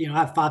 David, I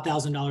have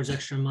 $5,000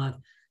 extra a month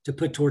to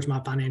put towards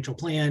my financial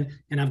plan,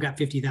 and I've got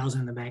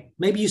 50,000 in the bank.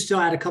 Maybe you still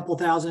add a couple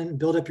thousand,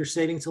 build up your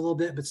savings a little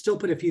bit, but still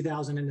put a few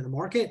thousand into the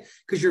market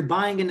because you're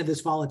buying into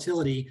this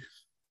volatility.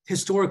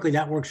 Historically,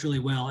 that works really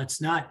well. It's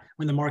not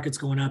when the market's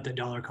going up that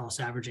dollar cost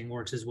averaging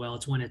works as well.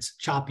 It's when it's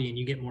choppy and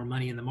you get more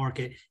money in the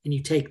market and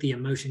you take the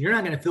emotion. You're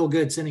not going to feel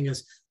good sending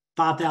us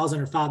 $5,000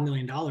 or $5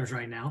 million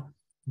right now,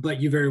 but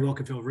you very well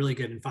could feel really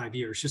good in 5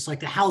 years. Just like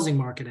the housing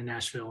market in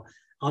Nashville.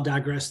 I'll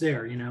digress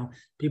there.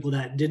 People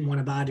that didn't want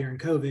to buy during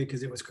COVID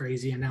because it was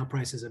crazy, and now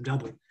prices have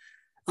doubled.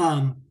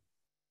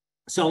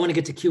 So I want to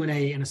get to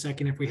Q&A in a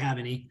second if we have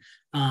any,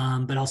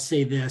 but I'll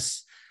say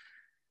this.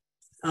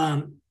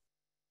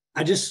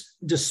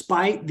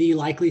 Despite the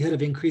likelihood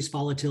of increased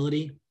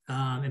volatility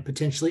and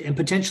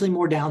potentially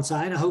more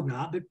downside, I hope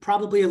not, but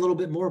probably a little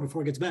bit more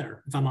before it gets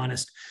better, if I'm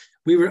honest.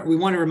 We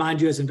want to remind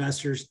you as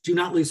investors, do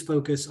not lose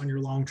focus on your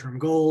long-term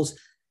goals.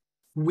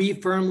 We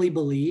firmly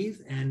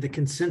believe, and the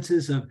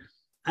consensus of,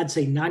 I'd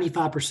say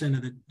 95%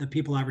 of the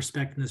people I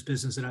respect in this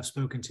business that I've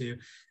spoken to,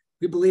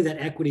 we believe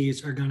that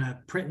equities are going to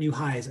print new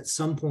highs at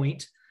some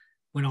point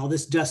when all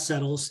this dust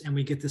settles and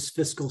we get this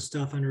fiscal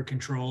stuff under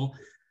control.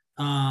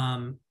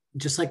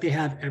 Just like they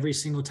have every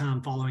single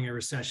time following a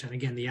recession.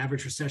 Again, the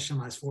average recession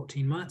lasts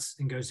 14 months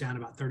and goes down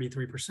about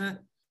 33%.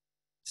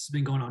 This has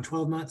been going on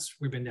 12 months.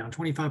 We've been down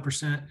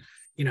 25%,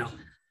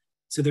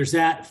 So there's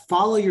that.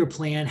 Follow your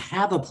plan,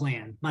 have a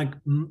plan. My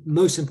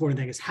most important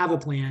thing is have a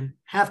plan,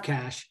 have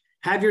cash,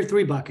 have your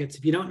 3 buckets.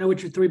 If you don't know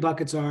what your 3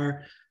 buckets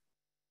are,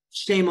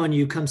 shame on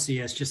you, come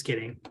see us. Just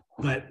kidding.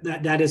 But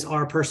that is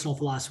our personal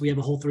philosophy. We have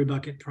a whole 3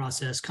 bucket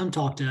process. Come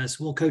talk to us.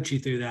 We'll coach you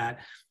through that.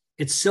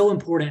 It's so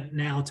important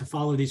now to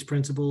follow these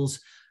principles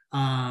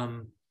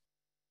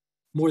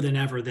more than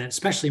ever,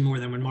 especially more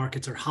than when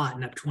markets are hot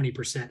and up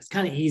 20%. It's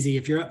kind of easy.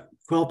 If you're up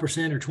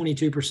 12% or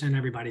 22%,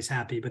 everybody's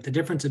happy. But the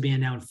difference of being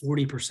down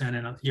 40%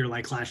 in a year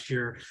like last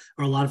year,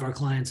 or a lot of our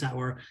clients that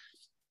were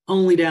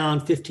only down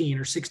 15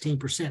 or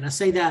 16%. I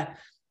say that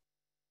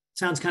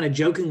sounds kind of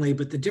jokingly,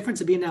 but the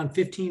difference of being down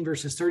 15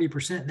 versus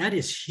 30%, that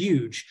is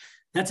huge.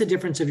 That's a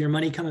difference of your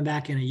money coming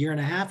back in a year and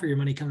a half or your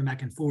money coming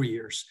back in 4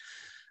 years.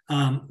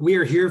 We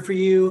are here for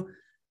you.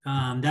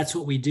 That's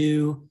what we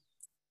do.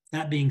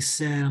 That being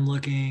said,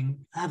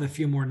 I have a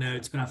few more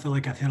notes, but I feel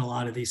like I've hit a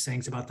lot of these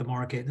things about the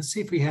market. Let's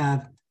see if we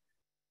have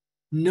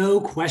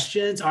no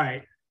questions. All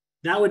right.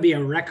 That would be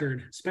a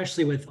record,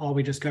 especially with all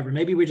we just covered.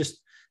 Maybe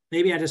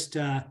I just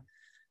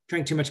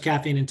drank too much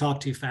caffeine and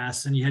talked too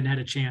fast and you hadn't had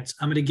a chance.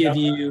 I'm going to give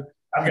you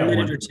a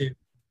minute or two.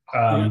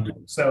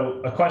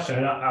 So a question,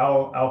 and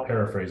I'll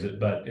paraphrase it,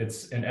 but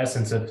it's in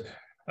essence of,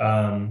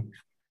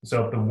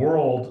 so if the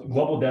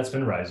global debt's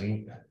been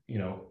rising,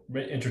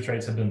 interest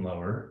rates have been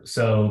lower.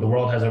 So the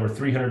world has over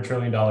 $300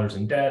 trillion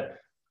in debt.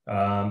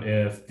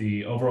 If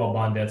the overall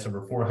bond debt's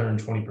over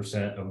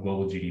 420% of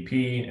global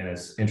GDP, and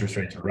as interest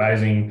rates are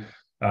rising,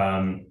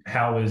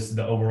 how is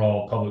the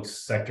overall public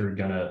sector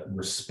going to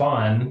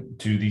respond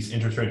to these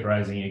interest rates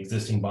rising,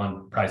 existing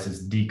bond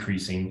prices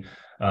decreasing,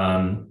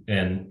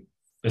 and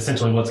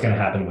essentially what's going to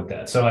happen with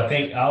that? So I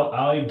think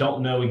I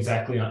don't know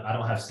exactly. I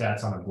don't have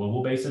stats on a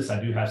global basis.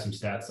 I do have some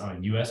stats on a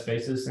U.S.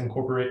 basis in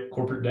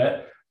corporate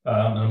debt.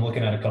 I'm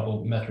looking at a couple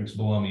of metrics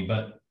below me,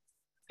 but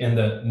in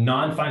the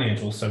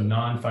non-financial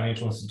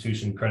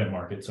institution credit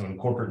market, so in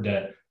corporate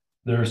debt,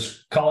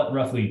 there's, call it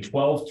roughly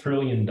 $12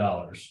 trillion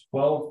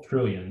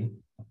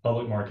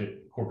public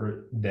market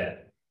corporate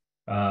debt.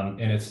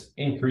 And it's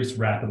increased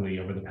rapidly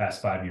over the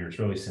past 5 years,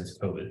 really since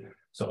COVID.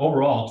 So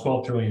overall,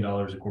 $12 trillion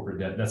of corporate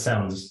debt. That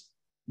sounds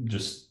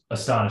just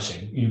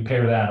astonishing. You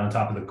pair that on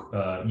top of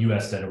the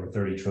US debt over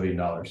 $30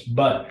 trillion.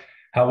 But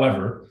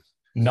however,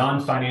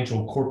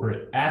 non-financial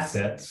corporate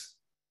assets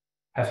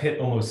have hit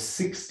almost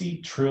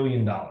 $60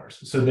 trillion.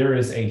 So there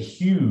is a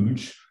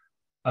huge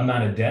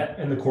amount of debt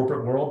in the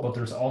corporate world, but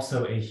there's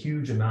also a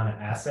huge amount of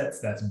assets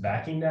that's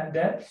backing that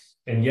debt.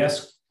 And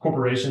yes,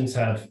 corporations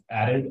have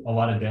added a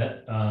lot of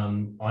debt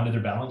onto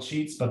their balance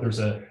sheets, but there's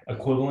an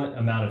equivalent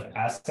amount of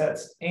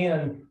assets,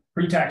 and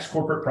pre-tax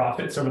corporate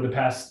profits over the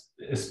past,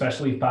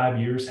 especially 5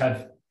 years,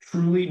 have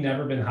truly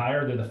never been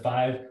higher. They're the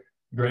 5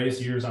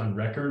 greatest years on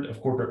record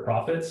of corporate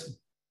profits.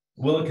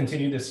 Will it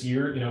continue this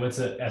year?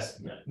 It's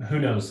who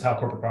knows how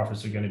corporate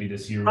profits are going to be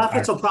this year.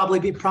 Profits will probably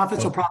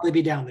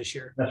be down this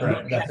year. That's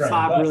right. That's right.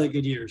 5 really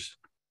good years.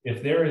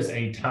 If there is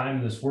a time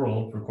in this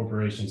world for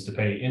corporations to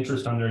pay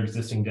interest on their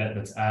existing debt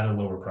that's at a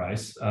lower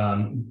price,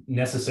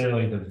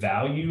 necessarily the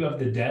value of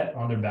the debt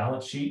on their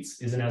balance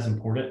sheets isn't as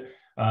important.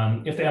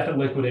 If they have to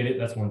liquidate it,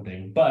 that's one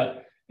thing,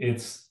 but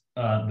it's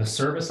the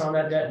service on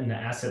that debt and the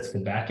assets to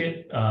back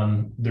it.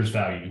 There's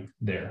value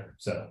there.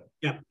 So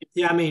yeah.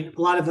 I mean,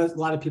 a lot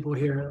of people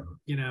hear,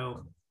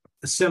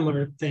 a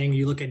similar thing.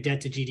 You look at debt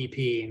to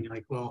GDP, and you're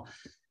like, well,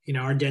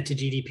 our debt to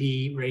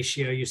GDP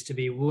ratio used to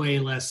be way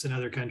less than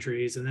other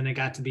countries, and then it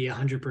got to be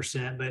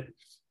 100%. But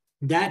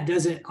that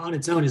doesn't, on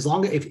its own, as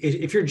long as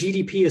if your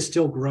GDP is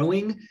still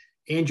growing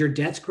and your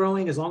debt's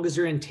growing, as long as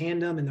they're in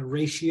tandem and the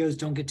ratios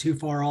don't get too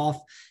far off,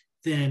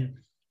 then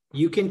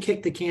you can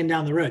kick the can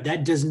down the road.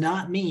 That does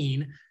not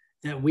mean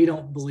that we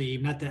don't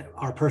believe, not that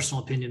our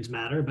personal opinions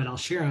matter, but I'll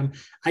share them.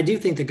 I do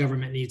think the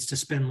government needs to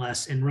spend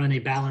less and run a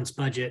balanced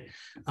budget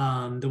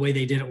the way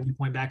they did at one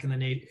point back in the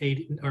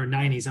 80s or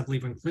 90s, I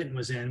believe, when Clinton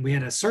was in. We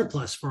had a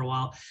surplus for a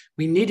while.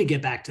 We need to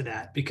get back to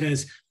that,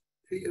 because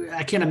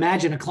I can't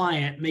imagine a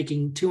client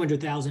making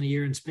 $200,000 a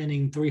year and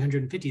spending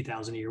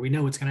 $350,000 a year. We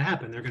know what's going to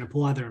happen. They're going to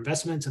pull out their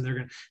investments,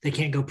 and they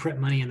can't go print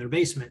money in their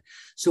basement.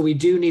 So we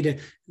do need to.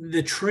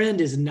 The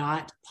trend is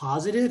not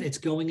positive. It's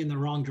going in the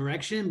wrong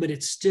direction, but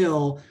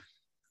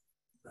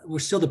we're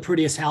still the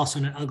prettiest house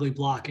on an ugly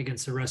block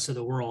against the rest of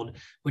the world,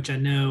 which I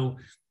know,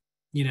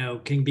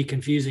 can be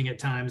confusing at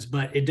times,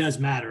 but it does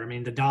matter. I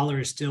mean, the dollar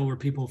is still where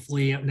people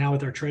flee now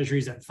with our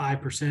treasuries at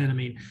 5%. I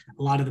mean,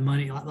 a lot of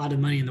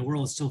money in the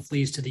world still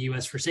flees to the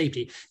US for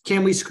safety.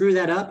 Can we screw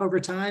that up over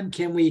time?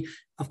 Can we?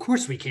 Of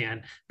course we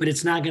can, but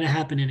it's not going to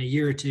happen in a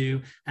year or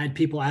two. I had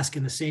people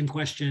asking the same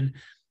question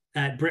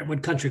at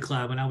Brentwood Country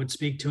Club, when I would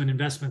speak to an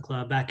investment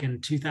club back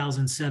in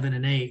 2007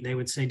 and 8. They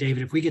would say,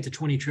 David, if we get to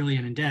 20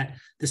 trillion in debt,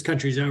 this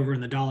country's over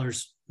and the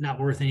dollar's not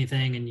worth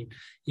anything, and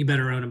you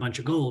better own a bunch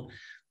of gold.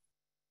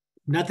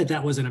 Not that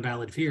that wasn't a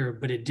valid fear,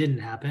 but it didn't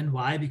happen.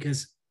 Why?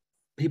 Because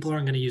people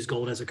aren't going to use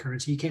gold as a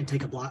currency. You can't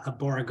take a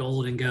bar of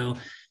gold and go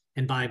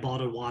and buy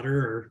bottled water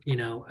or,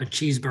 a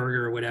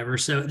cheeseburger or whatever.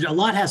 So a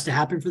lot has to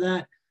happen for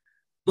that.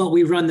 But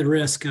we run the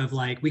risk of,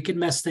 we could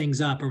mess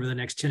things up over the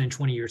next 10 and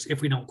 20 years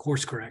if we don't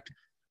course correct.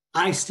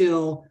 I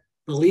still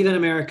believe in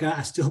America.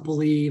 I still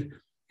believe,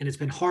 and it's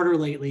been harder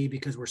lately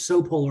because we're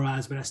so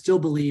polarized, but I still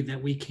believe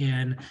that we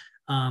can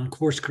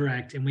course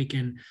correct, and we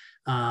can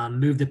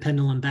move the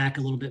pendulum back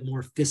a little bit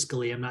more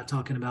fiscally. I'm not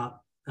talking about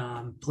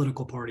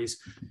political parties,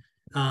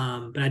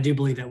 but I do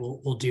believe that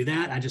we'll do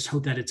that. I just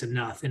hope that it's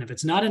enough. And if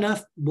it's not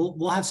enough,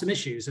 we'll have some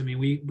issues. I mean,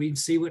 we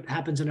see what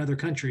happens in other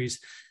countries,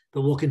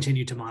 but we'll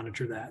continue to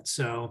monitor that.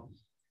 So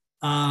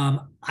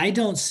I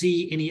don't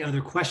see any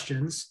other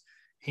questions.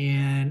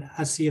 And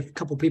I see a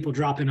couple people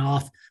dropping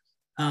off.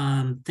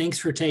 Thanks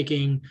for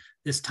taking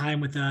this time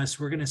with us.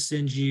 We're going to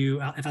send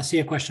you, if I see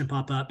a question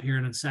pop up here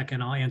in a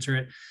second, I'll answer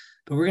it,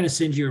 but we're going to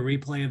send you a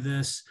replay of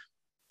this.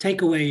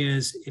 Takeaway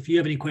is, if you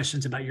have any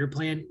questions about your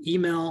plan,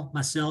 email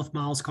myself,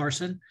 Myles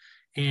Carson,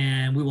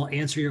 and we will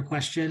answer your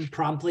question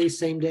promptly,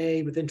 same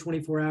day, within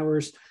 24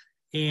 hours.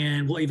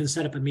 And we'll even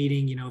set up a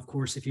meeting, of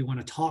course, if you want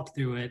to talk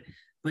through it,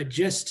 but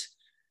just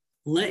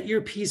let your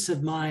peace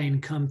of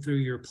mind come through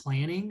your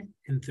planning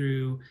and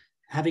through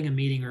having a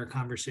meeting or a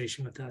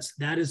conversation with us.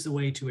 That is the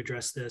way to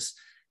address this,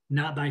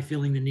 not by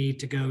feeling the need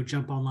to go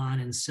jump online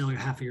and sell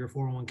half of your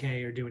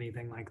 401k or do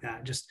anything like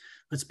that. Just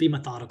let's be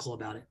methodical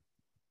about it.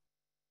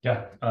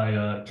 Yeah.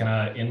 Can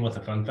I end with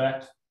a fun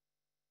fact?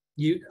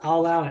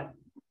 I'll allow it.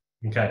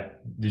 Okay.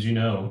 Did you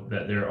know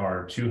that there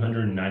are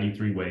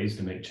 293 ways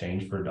to make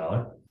change for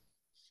 $1?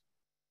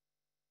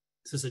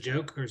 Is this a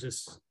joke, or is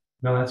this?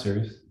 No, that's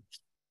serious.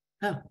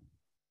 Oh.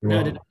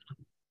 No,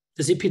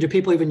 do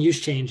people even use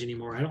change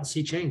anymore? I don't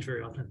see change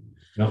very often.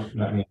 No,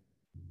 not me.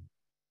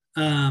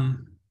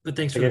 But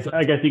thanks for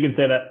I guess you can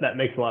say that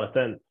makes a lot of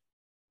sense.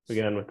 We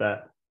can end with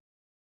that.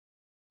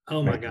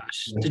 Oh my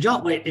gosh. Did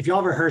y'all wait? If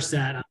y'all rehearse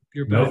that,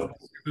 you're both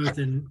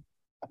in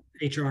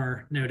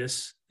HR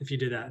notice if you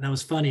do that. That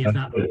was funny, if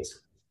not. That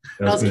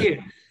was cute.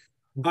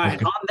 All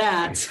right. On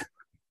that,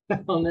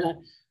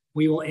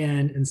 we will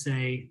end and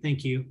say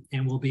thank you,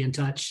 and we'll be in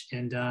touch.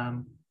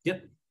 And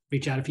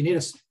reach out if you need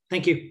us.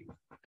 Thank you.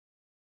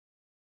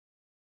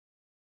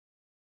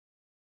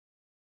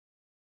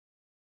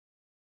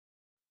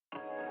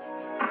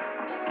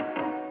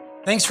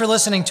 Thanks for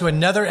listening to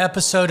another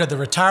episode of the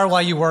Retire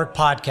While You Work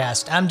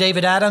podcast. I'm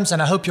David Adams,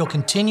 and I hope you'll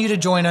continue to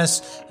join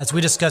us as we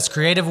discuss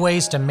creative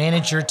ways to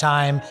manage your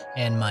time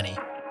and money.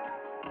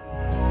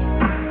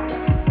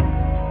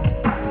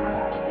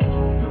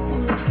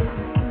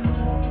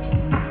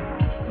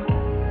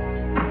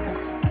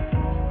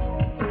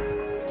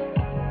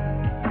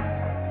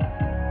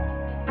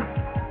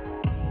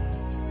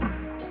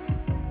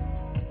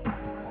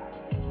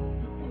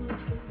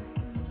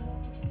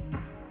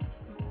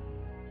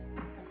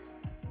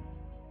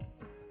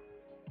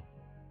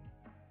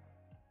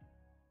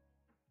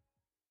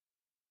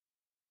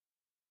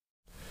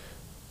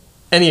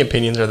 Any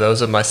opinions are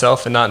those of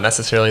myself and not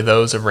necessarily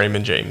those of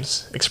Raymond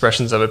James.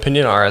 Expressions of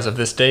opinion are as of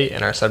this date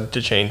and are subject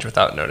to change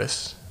without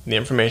notice. The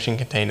information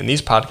contained in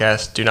these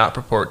podcasts do not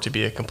purport to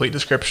be a complete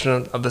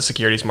description of the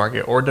securities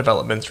market or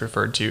developments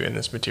referred to in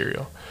this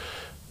material.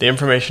 The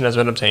information has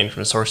been obtained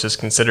from sources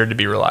considered to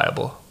be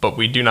reliable, but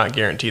we do not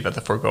guarantee that the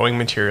foregoing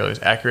material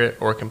is accurate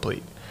or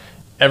complete.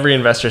 Every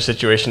investor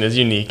situation is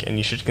unique, and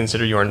you should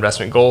consider your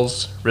investment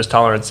goals, risk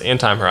tolerance, and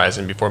time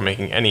horizon before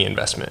making any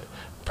investment.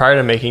 Prior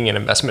to making an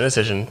investment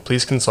decision,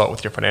 please consult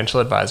with your financial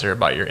advisor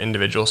about your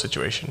individual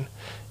situation.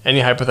 Any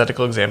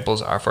hypothetical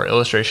examples are for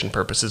illustration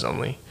purposes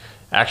only.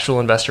 Actual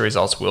investor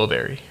results will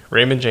vary.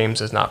 Raymond James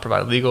does not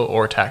provide legal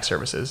or tax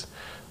services.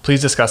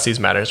 Please discuss these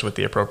matters with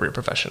the appropriate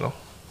professional.